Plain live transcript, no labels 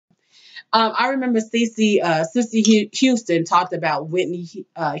I remember Cece Houston talked about Whitney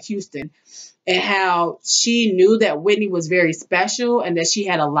Houston and how she knew that Whitney was very special and that she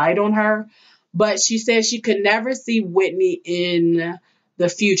had a light on her. But she said she could never see Whitney in the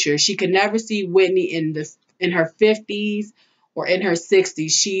future. She could never see Whitney in her 50s or in her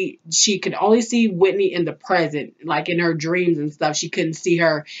 60s. She could only see Whitney in the present, like in her dreams and stuff. She couldn't see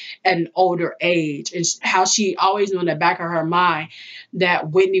her at an older age, and how she always knew in the back of her mind that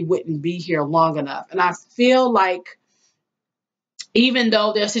Whitney wouldn't be here long enough. And I feel like even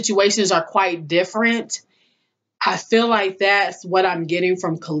though their situations are quite different, I feel like that's what I'm getting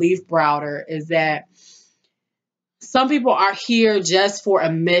from Kalief Browder, is that some people are here just for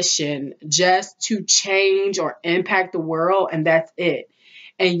a mission, just to change or impact the world, and that's it.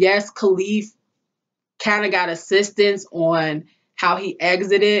 And yes, Kalief kind of got assistance on how he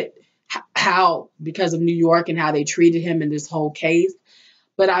exited, how because of New York and how they treated him in this whole case.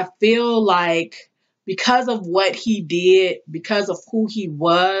 But I feel like because of what he did, because of who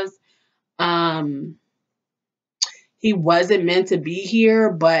um, he wasn't meant to be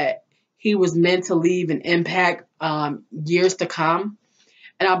here, but he was meant to leave an impact years to come.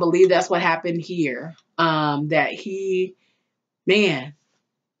 And I believe that's what happened here. That man,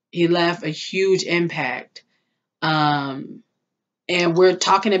 he left a huge impact. And we're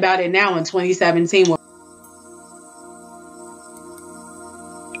talking about it now in 2017.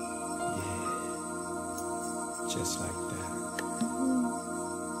 Just like that.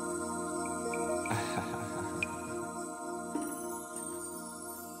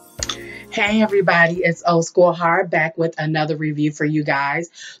 Hey everybody, it's Old School Hard back with another review for you guys.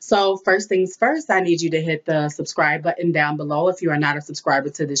 So first things first, I need you to hit the subscribe button down below if you are not a subscriber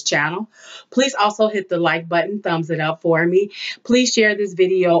to this channel. Please also hit the like button, thumbs it up for me. Please share this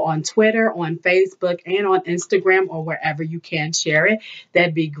video on Twitter, on Facebook, and on Instagram, or wherever you can share it.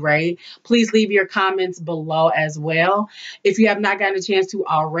 That'd be great. Please leave your comments below as well. If you have not gotten a chance to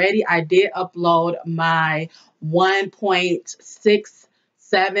already, I did upload my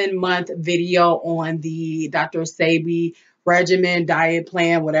 1.67-month video on the Dr. Sebi regimen, diet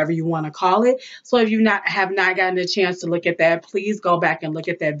plan, whatever you want to call it. So if you have not gotten a chance to look at that, please go back and look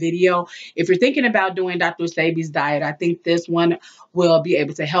at that video. If you're thinking about doing Dr. Sebi's diet, I think this one will be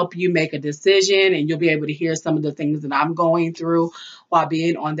able to help you make a decision, and you'll be able to hear some of the things that I'm going through while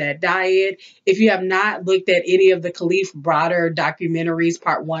being on that diet. If you have not looked at any of the Kalief Browder documentaries,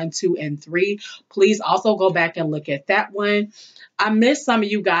 part 1, 2, and 3, please also go back and look at that one. I missed some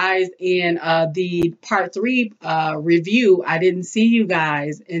of you guys in the part 3 review. I didn't see you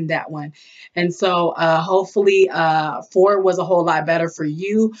guys in that one. And so hopefully 4 was a whole lot better for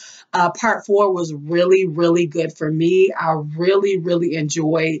you. Part 4 was really, really good for me. I really, really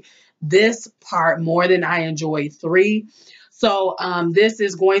enjoyed this part more than I enjoyed 3. So this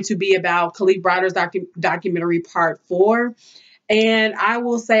is going to be about Kalief Browder's documentary part 4. And I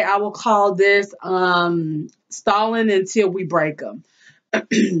will say I will call this Stalling Until We Break Them.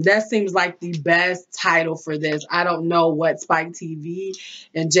 That seems like the best title for this. I don't know what Spike TV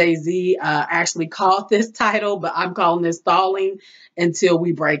and Jay-Z actually called this title, but I'm calling this Stalling Until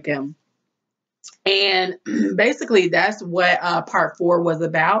We Break Them. And basically that's what part 4 was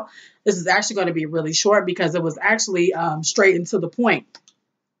about. This is actually going to be really short because it was actually straight and to the point.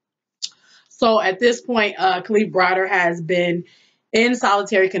 So at this point, Kalief Browder has been in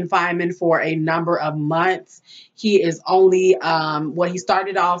solitary confinement for a number of months. He is only, he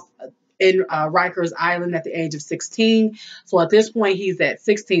started off in Rikers Island at the age of 16. So at this point, he's at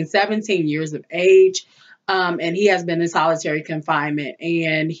 16, 17 years of age. And he has been in solitary confinement,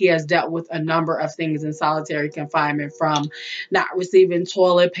 and he has dealt with a number of things in solitary confinement, from not receiving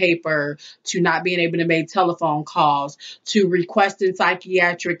toilet paper to not being able to make telephone calls to requesting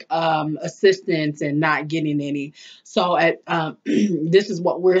psychiatric assistance and not getting any. So this is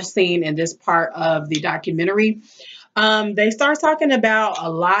what we're seeing in this part of the documentary. They start talking about a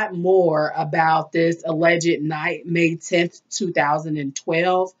lot more about this alleged night, May 10th,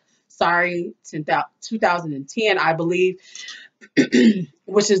 2012. Sorry, 2010, I believe,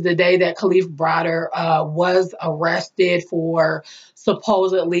 which is the day that Kalief Browder was arrested for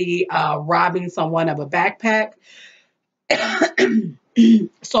supposedly robbing someone of a backpack.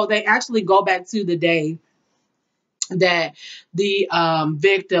 So they actually go back to the day that the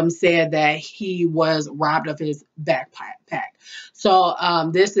victim said that he was robbed of his backpack. So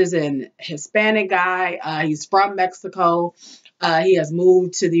this is an Hispanic guy. He's from Mexico. He has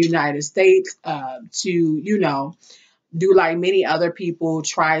moved to the United States to, do like many other people,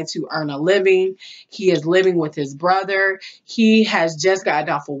 try to earn a living. He is living with his brother. He has just gotten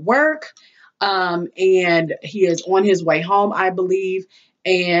off of work, and he is on his way home, I believe.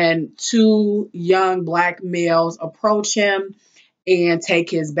 and two young black males approach him and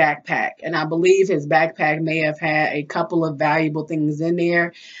take his backpack. And I believe his backpack may have had a couple of valuable things in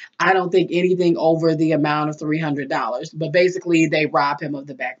there. I don't think anything over the amount of $300, but basically they rob him of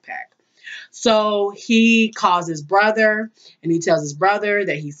the backpack. So he calls his brother and he tells his brother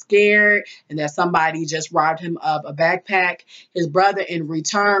that he's scared and that somebody just robbed him of a backpack. His brother, in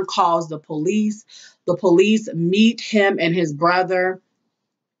return, calls the police. The police meet him and his brother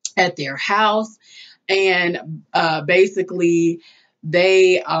at their house, and basically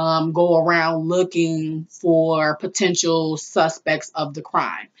they go around looking for potential suspects of the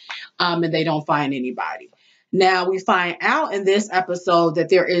crime, and they don't find anybody. Now we find out in this episode that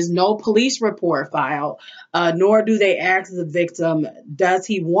there is no police report filed, nor do they ask the victim, does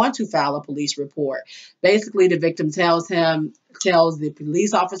he want to file a police report? Basically, the victim tells the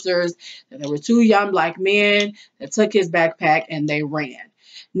police officers that there were two young black men that took his backpack and they ran.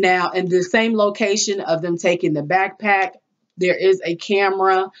 Now, in the same location of them taking the backpack, there is a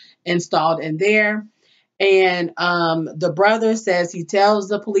camera installed in there. And the brother says, he tells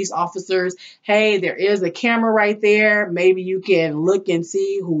the police officers, hey, there is a camera right there. Maybe you can look and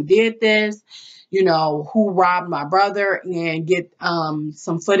see who did this, who robbed my brother, and get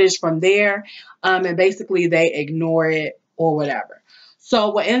some footage from there. And basically they ignore it or whatever. So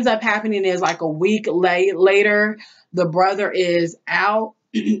what ends up happening is, like, a week later, the brother is out.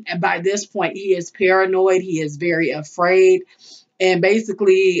 And by this point, he is paranoid. He is very afraid. And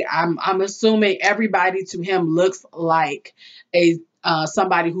basically, I'm assuming everybody to him looks like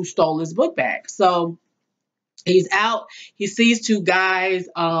somebody who stole his book bag. So he's out. He sees two guys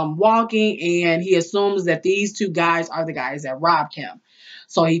walking, and he assumes that these two guys are the guys that robbed him.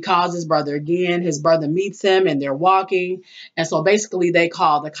 So he calls his brother again. His brother meets him, and they're walking. And so basically, they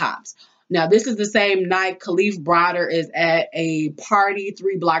call the cops. Now, this is the same night Kalief Browder is at a party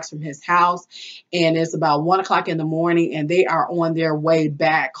 3 blocks from his house, and it's about 1 o'clock in the morning, and they are on their way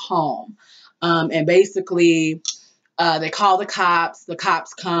back home. And basically, they call the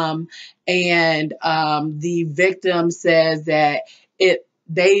cops come, and the victim says that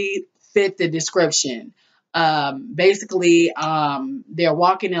they fit the description. Basically, they're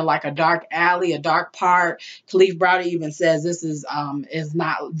walking in like a dark alley, a dark part. Kalief Browder even says this is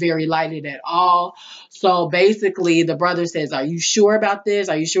not very lighted at all. So basically, the brother says, are you sure about this?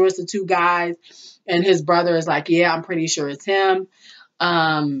 Are you sure it's the two guys? And his brother is like, yeah, I'm pretty sure it's him.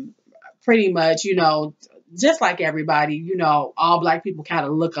 Pretty much, just like everybody, all black people kind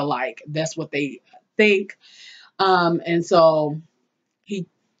of look alike. That's what they think. And so he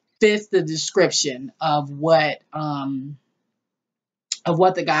fits the description of what the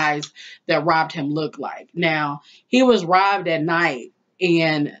guys that robbed him look like. Now, he was robbed at night,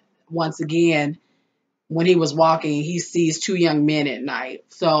 and once again, when he was walking, he sees two young men at night.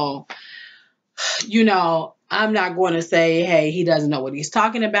 So, I'm not going to say, hey, he doesn't know what he's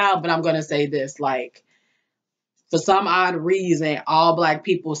talking about, but I'm going to say this, like, for some odd reason, all black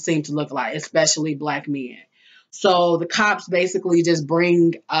people seem to look alike, especially black men. So the cops basically just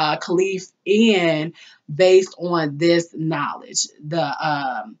bring Kalief in based on this knowledge.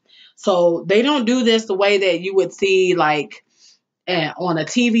 So they don't do this the way that you would see, like, on a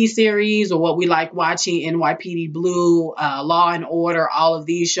TV series, or what we like watching, NYPD Blue, Law and Order, all of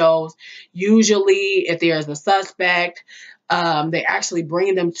these shows. Usually, if there's a suspect, they actually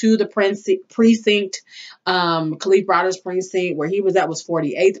bring them to the precinct. Kalief Browder's precinct, where he was at, was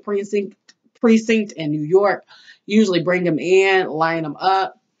 48th precinct in New York. Usually bring him in, line him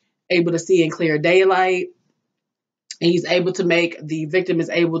up, able to see in clear daylight. And the victim is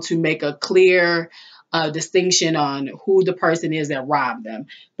able to make a clear distinction on who the person is that robbed them.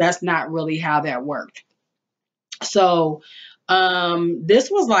 That's not really how that worked. So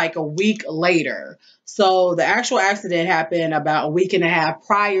this was like a week later. So the actual accident happened about a week and a half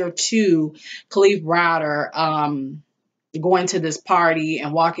prior to Kalief Browder going to this party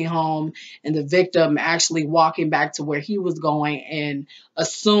and walking home, and the victim actually walking back to where he was going and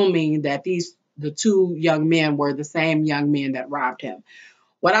assuming that the two young men were the same young men that robbed him.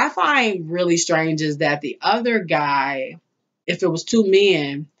 What I find really strange is that the other guy, if it was two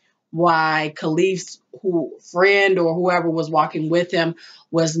men, why Kalief's friend or whoever was walking with him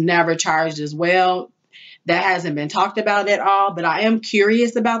was never charged as well. That hasn't been talked about at all, but I am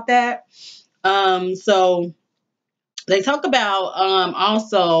curious about that. So they talk about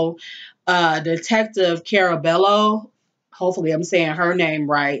also Detective Carabello, hopefully I'm saying her name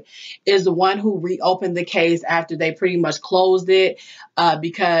right, is the one who reopened the case after they pretty much closed it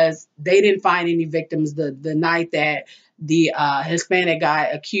because they didn't find any victims the night that the Hispanic guy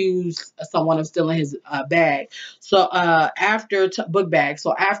accused someone of stealing his bag. So after book bag.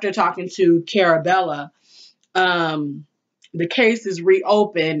 So after talking to Carabella, um, the case is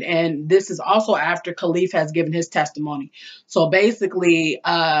reopened, and this is also after Kalief has given his testimony. So basically,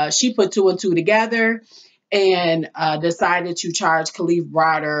 she put two and two together and decided to charge Kalief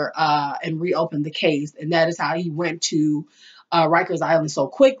Browder and reopen the case. And that is how he went to Rikers Island so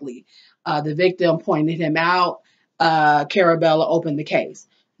quickly. The victim pointed him out. Carabella opened the case.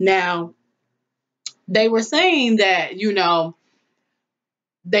 Now, they were saying that,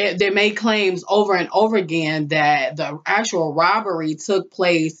 they made claims over and over again that the actual robbery took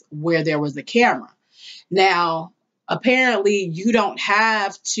place where there was a camera. Now, apparently, you don't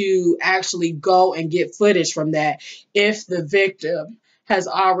have to actually go and get footage from that if the victim has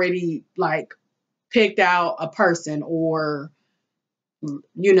already like picked out a person, or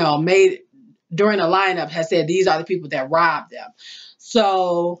made during a lineup has said these are the people that robbed them.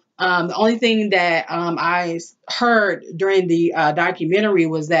 So the only thing that I heard during the documentary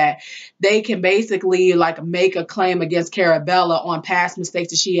was that they can basically like make a claim against Carabella on past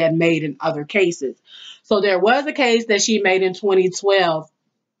mistakes that she had made in other cases. So there was a case that she made in 2012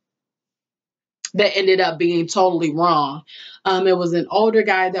 that ended up being totally wrong. It was an older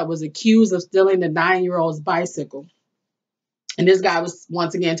guy that was accused of stealing the 9-year-old's bicycle. And this guy was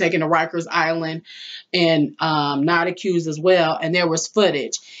once again taken to Rikers Island and not accused as well. And there was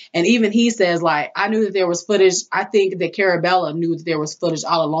footage. And even he says, like, I knew that there was footage. I think that Carabella knew that there was footage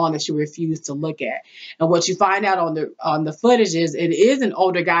all along that she refused to look at. And what you find out on the footage is it is an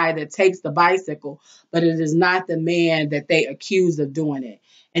older guy that takes the bicycle, but it is not the man that they accuse of doing it.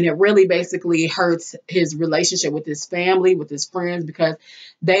 And it really basically hurts his relationship with his family, with his friends, because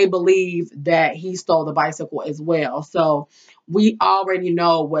they believe that he stole the bicycle as well. So we already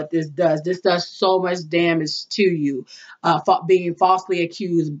know what this does. This does so much damage to you. Being falsely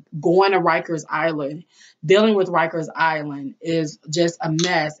accused, going to Rikers Island, dealing with Rikers Island is just a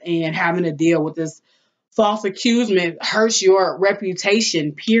mess. And having to deal with this false accusation hurts your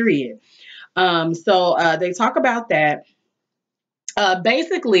reputation, period. So they talk about that.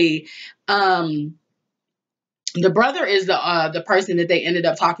 Basically, the brother is the person that they ended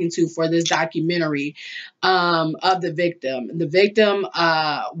up talking to for this documentary of the victim. The victim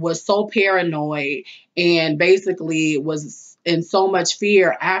was so paranoid and basically was in so much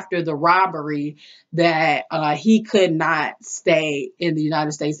fear after the robbery that he could not stay in the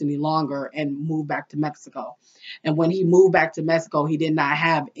United States any longer and move back to Mexico. And when he moved back to Mexico, he did not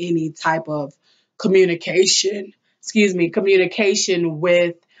have any type of communication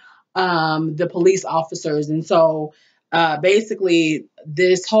with the police officers. And so basically,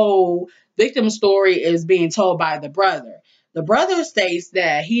 this whole victim story is being told by the brother. The brother states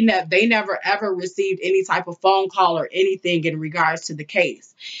that they never ever received any type of phone call or anything in regards to the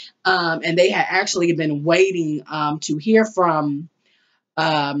case. And they had actually been waiting to hear from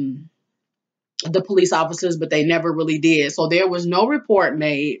the police officers, but they never really did. So there was no report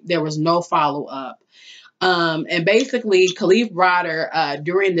made. There was no follow up. And basically, Kalief Browder,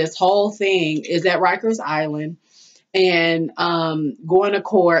 during this whole thing, is at Rikers Island and going to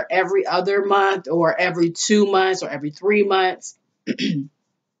court every other month or every 2 months or every 3 months.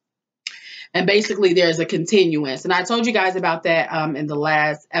 And basically, there's a continuance. And I told you guys about that in the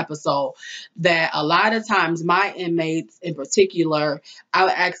last episode, that a lot of times my inmates in particular, I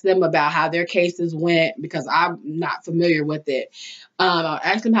would ask them about how their cases went because I'm not familiar with it. I'll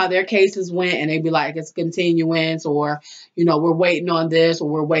ask them how their cases went, and they'd be like, it's continuance, or, we're waiting on this, or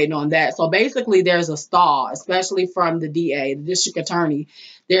we're waiting on that. So basically, there's a stall, especially from the DA, the district attorney.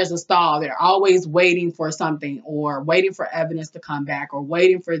 There's a stall. They're always waiting for something, or waiting for evidence to come back, or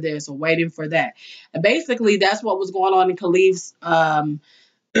waiting for this, or waiting for that. And basically, that's what was going on in Kalief's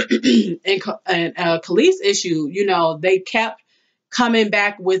Kalief's issue. They kept coming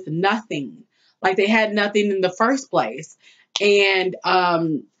back with nothing, like they had nothing in the first place. And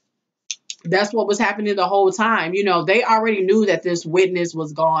that's what was happening the whole time. They already knew that this witness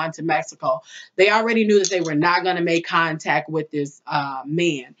was gone to Mexico. They already knew that they were not going to make contact with this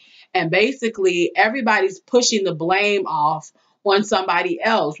man. And basically, everybody's pushing the blame off on somebody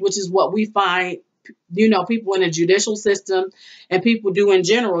else, which is what we find, people in the judicial system and people do in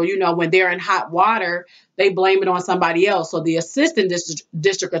general. When they're in hot water, they blame it on somebody else. So the assistant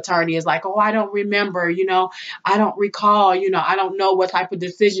district attorney is like, oh, I don't remember, I don't recall, I don't know what type of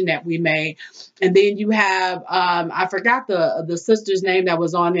decision that we made. And then you have, I forgot the sister's name that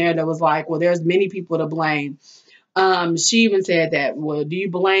was on there that was like, well, there's many people to blame. She even said that, well, do you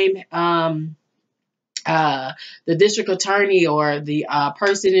blame uh, the district attorney or the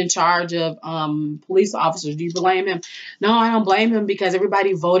person in charge of police officers. Do you blame him? No, I don't blame him because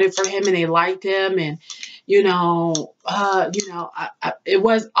everybody voted for him and they liked him, and it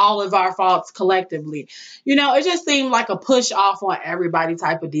was all of our faults collectively. It just seemed like a push off on everybody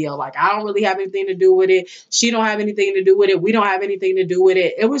type of deal. Like, I don't really have anything to do with it. She don't have anything to do with it. We don't have anything to do with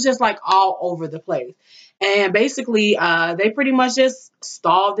it. It was just like all over the place. And basically, they pretty much just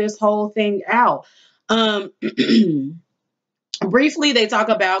stalled this whole thing out. Um, Briefly, they talk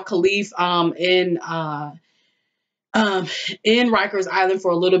about Kalief um, in Rikers Island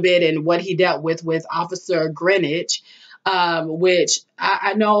for a little bit and what he dealt with Officer Greenwich, which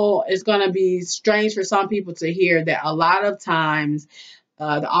I know is going to be strange for some people to hear that a lot of times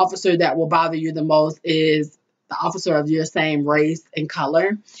the officer that will bother you the most is the officer of your same race and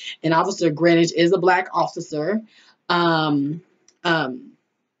color. And Officer Greenwich is a black officer. Um, um,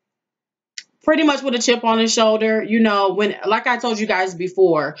 Pretty much with a chip on his shoulder. When, like I told you guys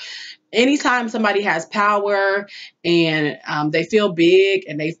before, anytime somebody has power and they feel big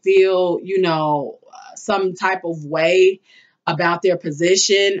and they feel, some type of way about their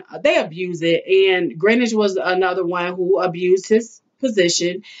position, they abuse it. And Greenwich was another one who abused his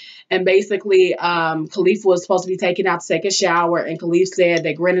position. And basically, Kalief was supposed to be taken out to take a shower, and Kalief said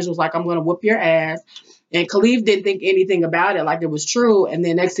that Greenwich was like, "I'm going to whoop your ass." And Kalief didn't think anything about it, like it was true. And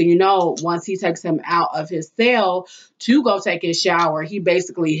then next thing you know, once he takes him out of his cell to go take his shower, he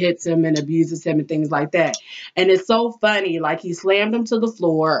basically hits him and abuses him and things like that. And it's so funny, like he slammed him to the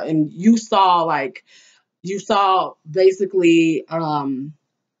floor, and you saw basically,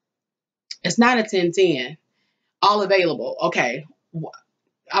 it's not a 10-10, all available. Okay.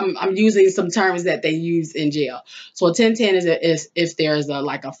 I'm using some terms that they use in jail. So a 10-10 is if there's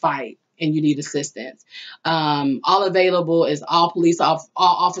like a fight and you need assistance. All available is all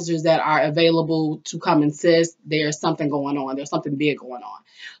all officers that are available to come assist. There's something going on. There's something big going on.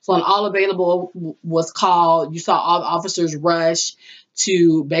 So an all available was called. You saw all the officers rush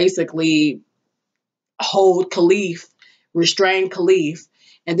to basically hold Kalief, restrain Kalief.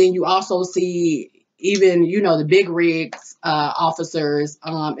 And then you also see even, the big rigs officers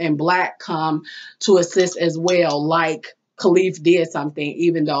in black come to assist as well, like Kalief did something,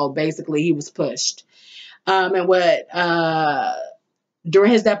 even though basically he was pushed. And what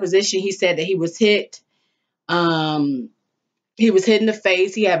during his deposition, he said that he was hit. He was hit in the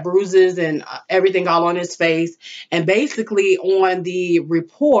face. He had bruises and everything all on his face. And basically on the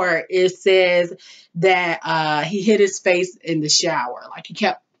report, it says that he hit his face in the shower. Like he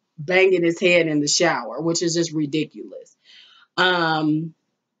kept banging his head in the shower, which is just ridiculous. And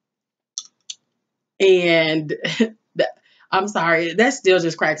I'm sorry, that still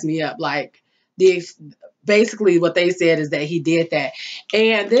just cracks me up. Like basically what they said is that he did that.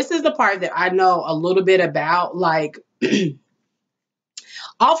 And this is the part that I know a little bit about. Like,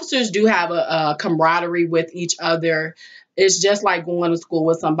 officers do have a camaraderie with each other. It's just like going to school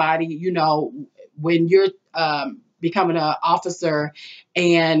with somebody. When you're becoming an officer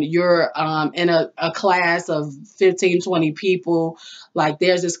and you're in a class of 15, 20 people, like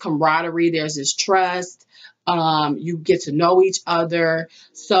there's this camaraderie, there's this trust. You get to know each other.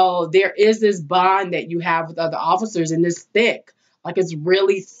 So there is this bond that you have with other officers, and it's thick. Like it's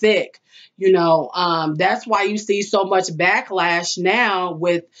really thick. That's why you see so much backlash now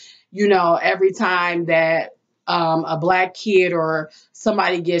with, every time that a black kid or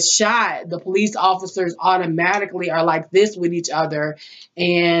somebody gets shot, the police officers automatically are like this with each other.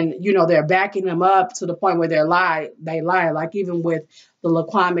 And, they're backing them up to the point where they lie. Like even with the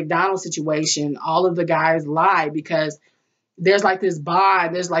Laquan McDonald situation, all of the guys lie because there's like this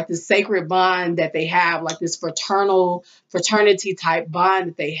bond, there's like this sacred bond that they have, like this fraternity type bond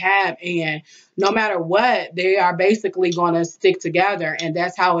that they have. And no matter what, they are basically going to stick together. And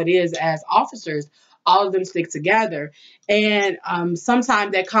that's how it is as officers. All of them stick together. And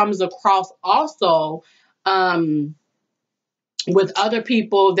sometimes that comes across also with other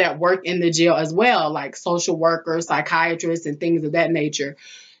people that work in the jail as well, like social workers, psychiatrists, and things of that nature.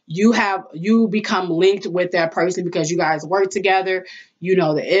 You become linked with that person because you guys work together.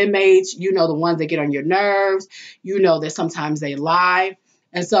 The inmates, the ones that get on your nerves, that sometimes they lie.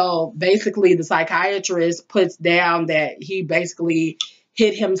 And so basically the psychiatrist puts down that he basically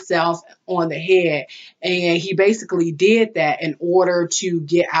hit himself on the head, and he basically did that in order to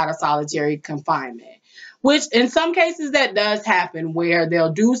get out of solitary confinement. Which in some cases that does happen, where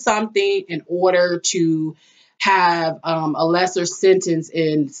they'll do something in order to have a lesser sentence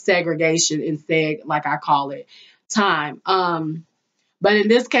in segregation, instead, like I call it, time. But in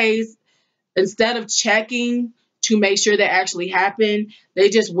this case, instead of checking to make sure that actually happened. They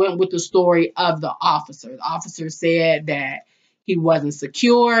just went with the story of the officer. The officer said that he wasn't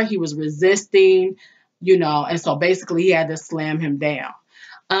secure, he was resisting, and so basically he had to slam him down.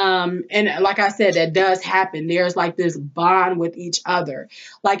 And like I said, that does happen. There's like this bond with each other.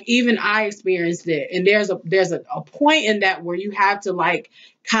 Like even I experienced it. And there's a point in that where you have to like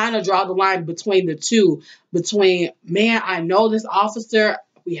kind of draw the line between the two, between, man, I know this officer,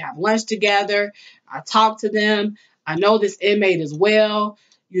 we have lunch together, I talk to them, I know this inmate as well.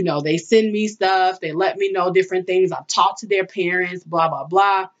 They send me stuff, they let me know different things, I've talked to their parents, blah, blah,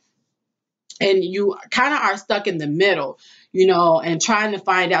 blah. And you kind of are stuck in the middle, and trying to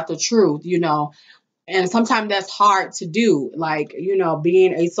find out the truth, and sometimes that's hard to do. Like,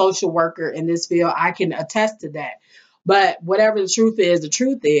 being a social worker in this field, I can attest to that. But whatever the truth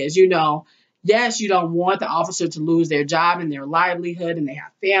is, yes, you don't want the officer to lose their job and their livelihood, and they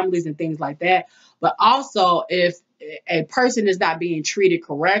have families and things like that. But also, if a person is not being treated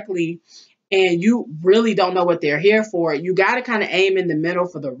correctly, and you really don't know what they're here for, you got to kind of aim in the middle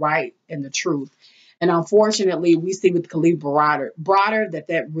for the right and the truth. And unfortunately, we see with Kalief Browder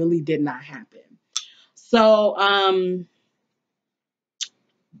that really did not happen. So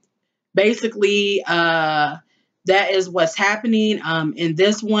basically, that is what's happening in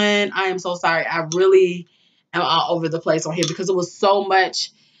this one. I am so sorry. I really am all over the place on here because it was so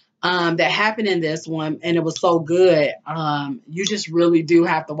much that happened in this one, and it was so good. You just really do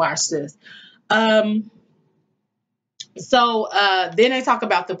have to watch this. So then they talk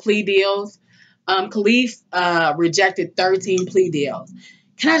about the plea deals. Kalief rejected 13 plea deals.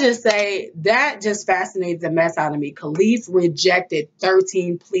 Can I just say, that just fascinates the mess out of me. Kalief rejected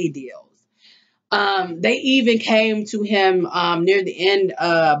 13 plea deals. They even came to him near the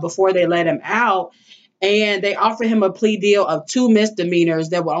end before they let him out, and they offered him a plea deal of 2 misdemeanors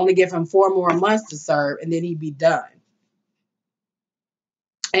that would only give him 4 more months to serve, and then he'd be done.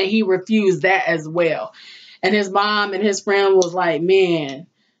 And he refused that as well. And his mom and his friend was like, man,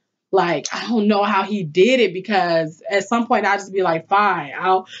 like, I don't know how he did it, because at some point I'll just be like, fine,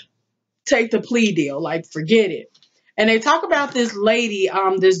 I'll take the plea deal, like, forget it. And they talk about this lady,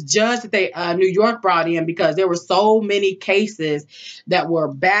 this judge that they New York brought in, because there were so many cases that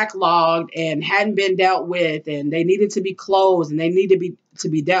were backlogged and hadn't been dealt with, and they needed to be closed and they needed to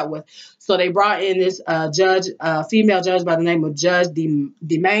be dealt with. So they brought in this judge, female judge by the name of Judge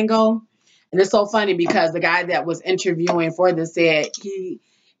DeMango. And it's so funny because the guy that was interviewing for this said he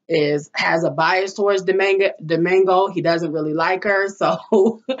has a bias towards Domingo. He doesn't really like her,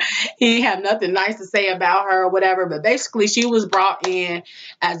 so he didn't have nothing nice to say about her or whatever. But basically, she was brought in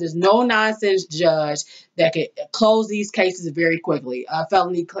as this no-nonsense judge that could close these cases very quickly,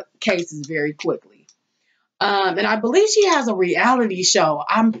 felony cases very quickly. And I believe she has a reality show.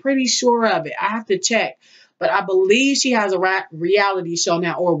 I'm pretty sure of it. I have to check. But I believe she has a reality show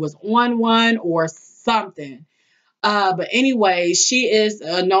now, or was on one or something. But anyway, she is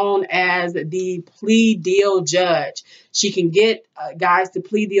known as the plea deal judge. She can get guys to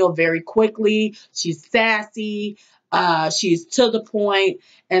plea deal very quickly. She's sassy. She's to the point.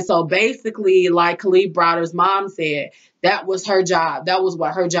 And so basically, like Kalief Browder's mom said, that was her job. That was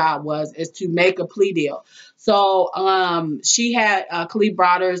what her job was, is to make a plea deal. So she had Kalief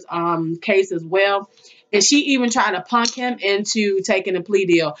Browder's case as well. And she even tried to punk him into taking a plea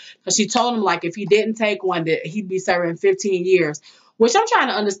deal, because she told him, like, if he didn't take one, that he'd be serving 15 years, which I'm trying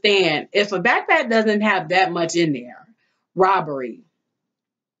to understand. If a backpack doesn't have that much in there, robbery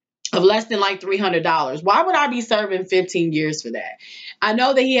of less than like $300, why would I be serving 15 years for that? I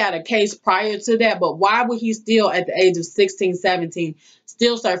know that he had a case prior to that, but why would he still, at the age of 16, 17,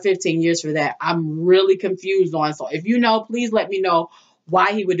 still serve 15 years for that? I'm really confused on. So if you know, please let me know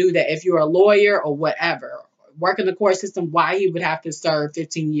why he would do that. If you're a lawyer or whatever, work in the court system, why he would have to serve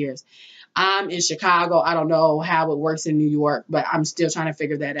 15 years. I'm in Chicago. I don't know how it works in New York, but I'm still trying to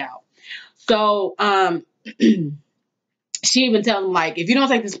figure that out. So she even tells him, like, if you don't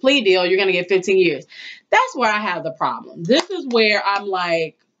take this plea deal, you're going to get 15 years. That's where I have the problem. This is where I'm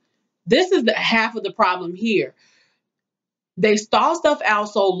like, this is the half of the problem here. They stall stuff out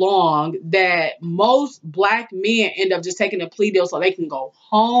so long that most black men end up just taking a plea deal so they can go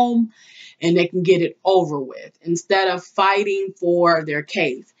home and they can get it over with, instead of fighting for their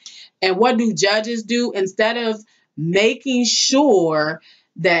case. And what do judges do? Instead of making sure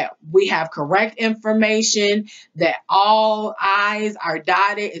that we have correct information, that all I's are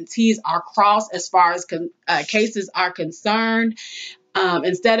dotted and T's are crossed as far as cases are concerned,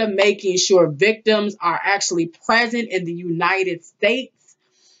 instead of making sure victims are actually present in the United States,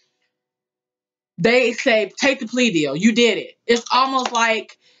 they say, take the plea deal. You did it. It's almost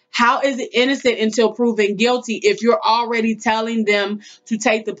like How is it innocent until proven guilty if you're already telling them to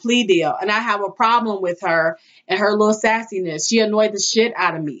take the plea deal? And I have a problem with her and her little sassiness. She annoyed the shit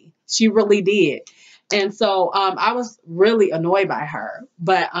out of me. She really did. And so I was really annoyed by her.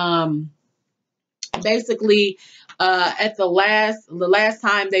 But basically at the last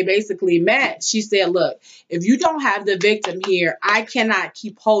time they basically met, she said, look, if you don't have the victim here, I cannot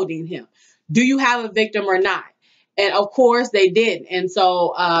keep holding him. Do you have a victim or not? And of course they didn't. And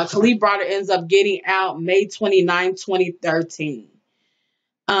so Kalief Browder ends up getting out May 29, 2013.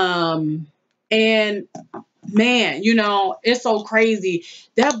 And man, you know, it's so crazy.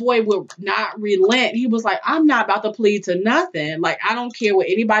 That boy would not relent. He was like, I'm not about to plead to nothing. Like, I don't care what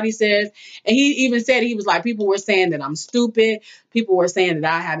anybody says. And he even said, he was like, people were saying that I'm stupid. People were saying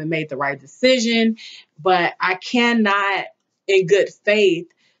that I haven't made the right decision. But I cannot, in good faith,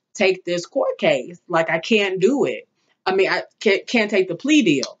 take this court case. Like, I can't do it. I mean, I can't take the plea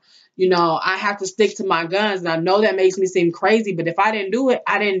deal. You know, I have to stick to my guns. And I know that makes me seem crazy. But if I didn't do it,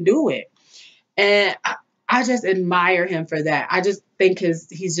 I didn't do it. And I just admire him for that. I just think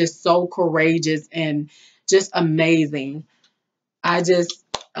he's just so courageous and just amazing.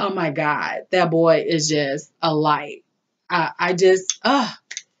 Oh my God, that boy is just a light. I just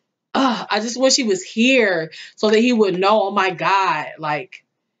wish he was here so that he would know, oh my God, like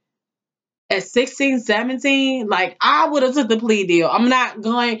at 16, 17, like I would have took the plea deal. I'm not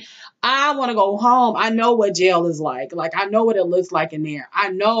going, I want to go home. I know what jail is like. Like I know what it looks like in there. I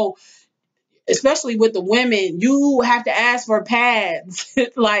know, especially with the women, you have to ask for pads.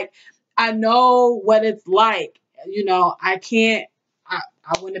 Like, I know what it's like. You know, I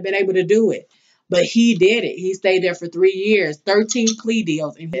wouldn't have been able to do it. But he did it. He stayed there for 3 years, 13 plea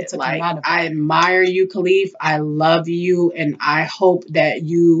deals, and he took him out of it. I admire you, Kalief. I love you, and I hope that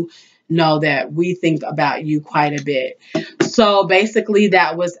you know that we think about you quite a bit. So basically,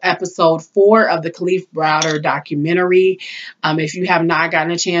 that was episode 4 of the Kalief Browder documentary. If you have not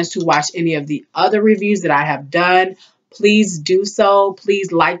gotten a chance to watch any of the other reviews that I have done, please do so.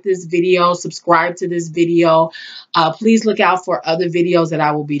 Please like this video, subscribe to this video. Please look out for other videos that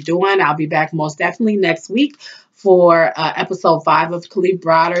I will be doing. I'll be back most definitely next week for episode 5 of Kalief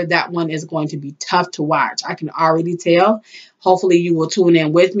Browder. That one is going to be tough to watch. I can already tell. Hopefully you will tune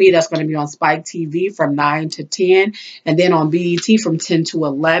in with me. That's going to be on Spike TV from 9 to 10 and then on BET from 10 to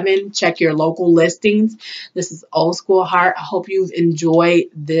 11. Check your local listings. This is Old School Heart. I hope you've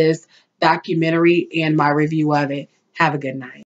enjoyed this documentary and my review of it. Have a good night.